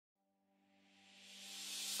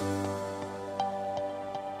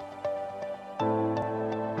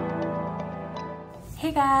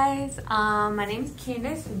Hey guys, my name is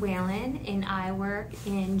Kandice and I work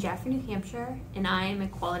in Jaffrey, New Hampshire, and I am a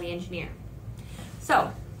quality engineer.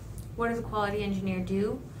 So, what does a quality engineer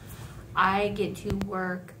do? I get to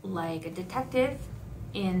work like a detective,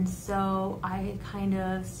 and so I kind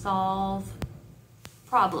of solve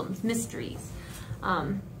problems, mysteries.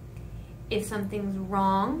 If something's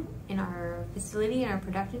wrong in our facility, in our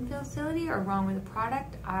production facility, or wrong with a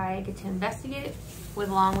product, I get to investigate it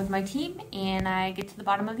along with my team, and I get to the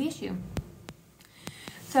bottom of the issue.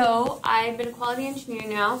 So I've been a quality engineer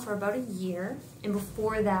now for about a year, and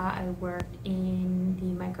before that I worked in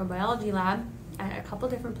the microbiology lab at a couple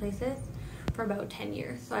different places for about 10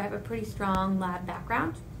 years. So I have a pretty strong lab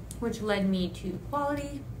background, which led me to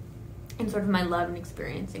quality and sort of my love and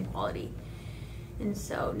experience in quality. And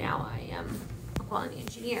so now I am a quality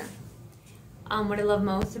engineer. What I love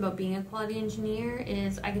most about being a quality engineer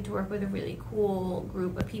is I get to work with a really cool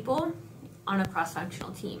group of people on a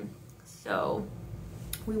cross-functional team. So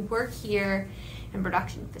we work here in a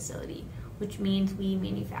production facility, which means we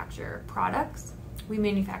manufacture products. We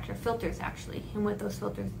manufacture filters actually, and what those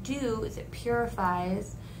filters do is it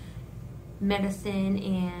purifies medicine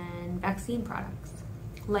and vaccine products,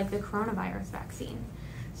 like the coronavirus vaccine.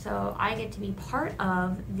 So I get to be part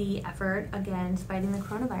of the effort against fighting the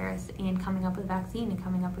coronavirus and coming up with a vaccine and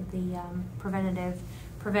coming up with the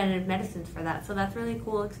preventative medicines for that. So that's a really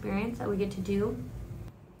cool experience that we get to do.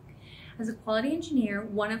 As a quality engineer,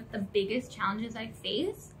 one of the biggest challenges I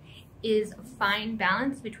face is a fine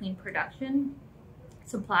balance between production,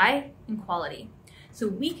 supply, and quality. So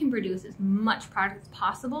we can produce as much product as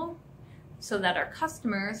possible so that our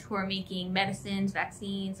customers who are making medicines,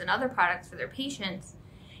 vaccines, and other products for their patients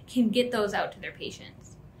can get those out to their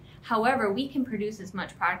patients. However, we can produce as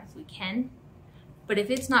much product as we can, but if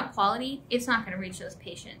it's not quality, it's not going to reach those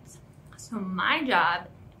patients. So my job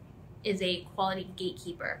is a quality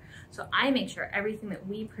gatekeeper. So I make sure everything that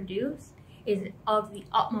we produce is of the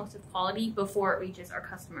utmost of quality before it reaches our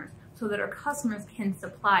customers, so that our customers can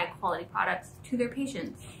supply quality products to their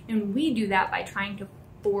patients. And we do that by trying to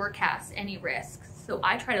forecast any risks. So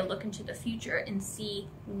I try to look into the future and see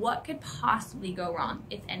what could possibly go wrong,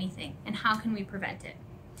 if anything, and how can we prevent it.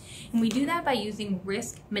 And we do that by using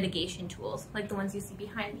risk mitigation tools, like the ones you see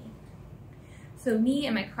behind me. So me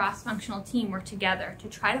and my cross-functional team work together to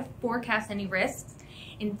try to forecast any risks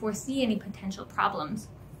and foresee any potential problems.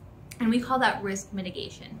 And we call that risk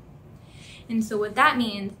mitigation. And so what that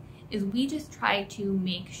means is we just try to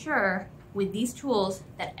make sure with these tools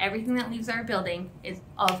that everything that leaves our building is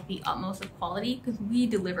of the utmost of quality, because we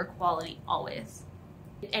deliver quality always.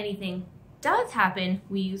 If anything does happen,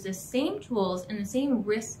 we use the same tools and the same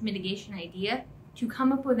risk mitigation idea to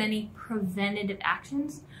come up with any preventative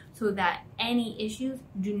actions so that any issues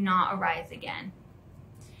do not arise again.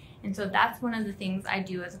 And so that's one of the things I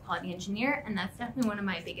do as a quality engineer, and that's definitely one of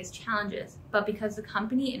my biggest challenges. But because the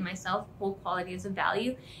company and myself hold quality as a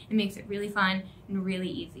value, it makes it really fun and really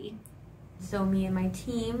easy. So me and my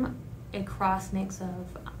team, a cross mix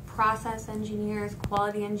of process engineers,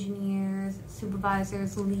 quality engineers,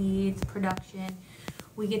 supervisors, leads, production,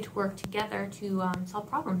 we get to work together to solve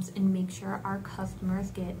problems and make sure our customers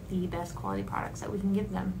get the best quality products that we can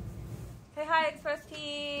give them. Say hi, Express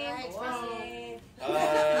Team! Hi, Express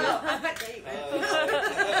Team!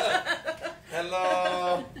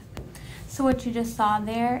 Hello! So what you just saw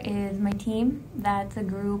there is my team. That's a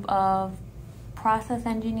group of process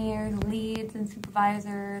engineers, leads, and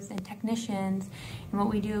supervisors, and technicians. And what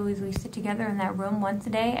we do is we sit together in that room once a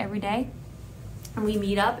day, every day, and we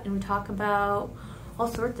meet up and we talk about all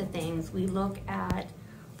sorts of things. We look at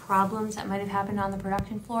problems that might have happened on the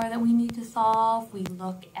production floor that we need to solve. We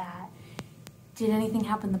look at, did anything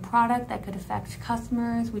happen in the product that could affect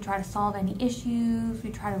customers? We try to solve any issues. We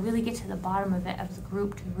try to really get to the bottom of it as a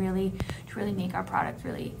group to really make our products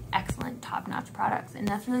really excellent, top-notch products. And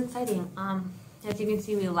that's really exciting. As you can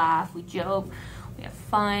see, we laugh, we joke, we have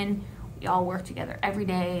fun, we all work together every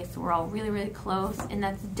day, so we're all really, really close, and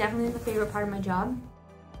that's definitely the favorite part of my job.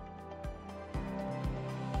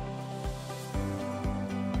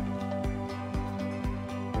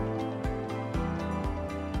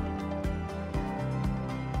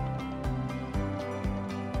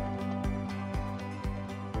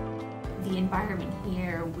 The environment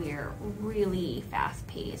here, we're really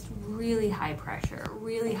fast-paced, really high pressure,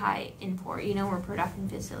 really high import. You know, we're a production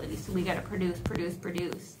facility, so we gotta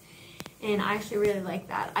produce. And I actually really like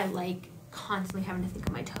that. I like constantly having to think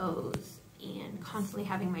on my toes and constantly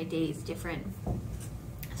having my days different.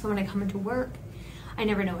 So when I come into work, I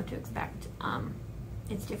never know what to expect.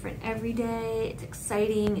 It's different every day, it's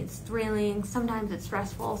exciting, it's thrilling, sometimes it's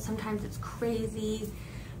stressful, sometimes it's crazy.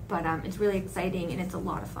 but it's really exciting and it's a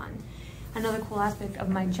lot of fun. Another cool aspect of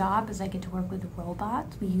my job is I get to work with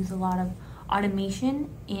robots. We use a lot of automation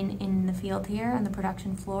in the field here on the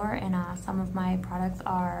production floor, and some of my products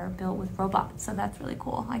are built with robots, so that's really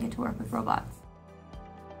cool. I get to work with robots.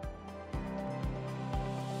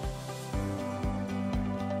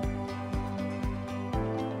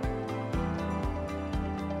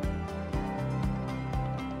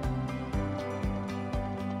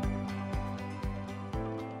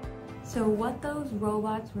 So what those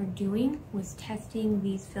robots were doing was testing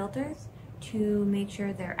these filters to make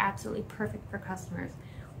sure they're absolutely perfect for customers.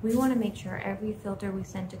 We want to make sure every filter we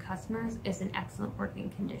send to customers is in excellent working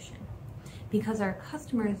condition, because our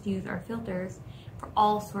customers use our filters for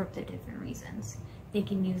all sorts of different reasons. They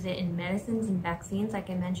can use it in medicines and vaccines, like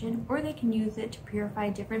I mentioned, or they can use it to purify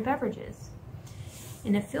different beverages.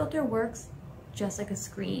 And a filter works just like a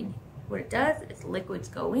screen. What it does is liquids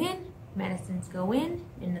go in, medicines go in,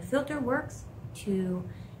 and the filter works to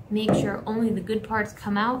make sure only the good parts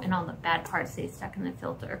come out and all the bad parts stay stuck in the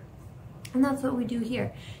filter. And that's what we do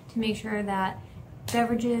here, to make sure that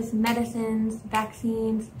beverages, medicines,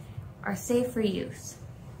 vaccines are safe for use.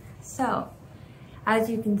 So, as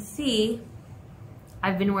you can see,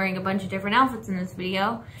 I've been wearing a bunch of different outfits in this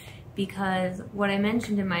video because what I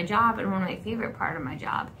mentioned in my job, and one of my favorite part of my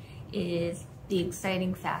job, is the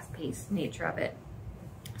exciting, fast-paced nature of it.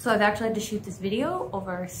 So I've actually had to shoot this video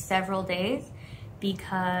over several days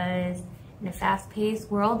because in a fast-paced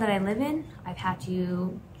world that I live in, I've had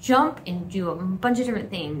to jump and do a bunch of different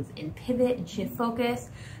things and pivot and shift focus.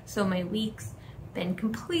 So my week's been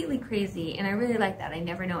completely crazy, and I really like that. I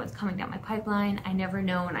never know what's coming down my pipeline. I never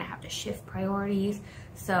know when I have to shift priorities.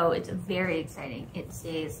 So it's very exciting. It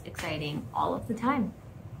stays exciting all of the time.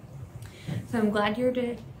 So I'm glad you're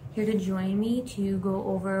here to join me to go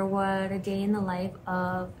over what a day in the life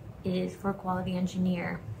of is for a quality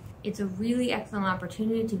engineer. It's a really excellent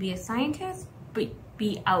opportunity to be a scientist, but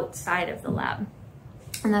be outside of the lab.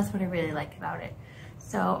 And that's what I really like about it.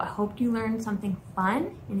 So I hope you learned something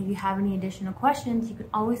fun. And if you have any additional questions, you can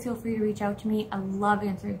always feel free to reach out to me. I love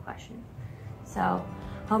answering questions. So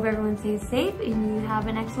hope everyone stays safe and you have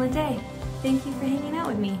an excellent day. Thank you for hanging out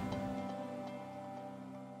with me.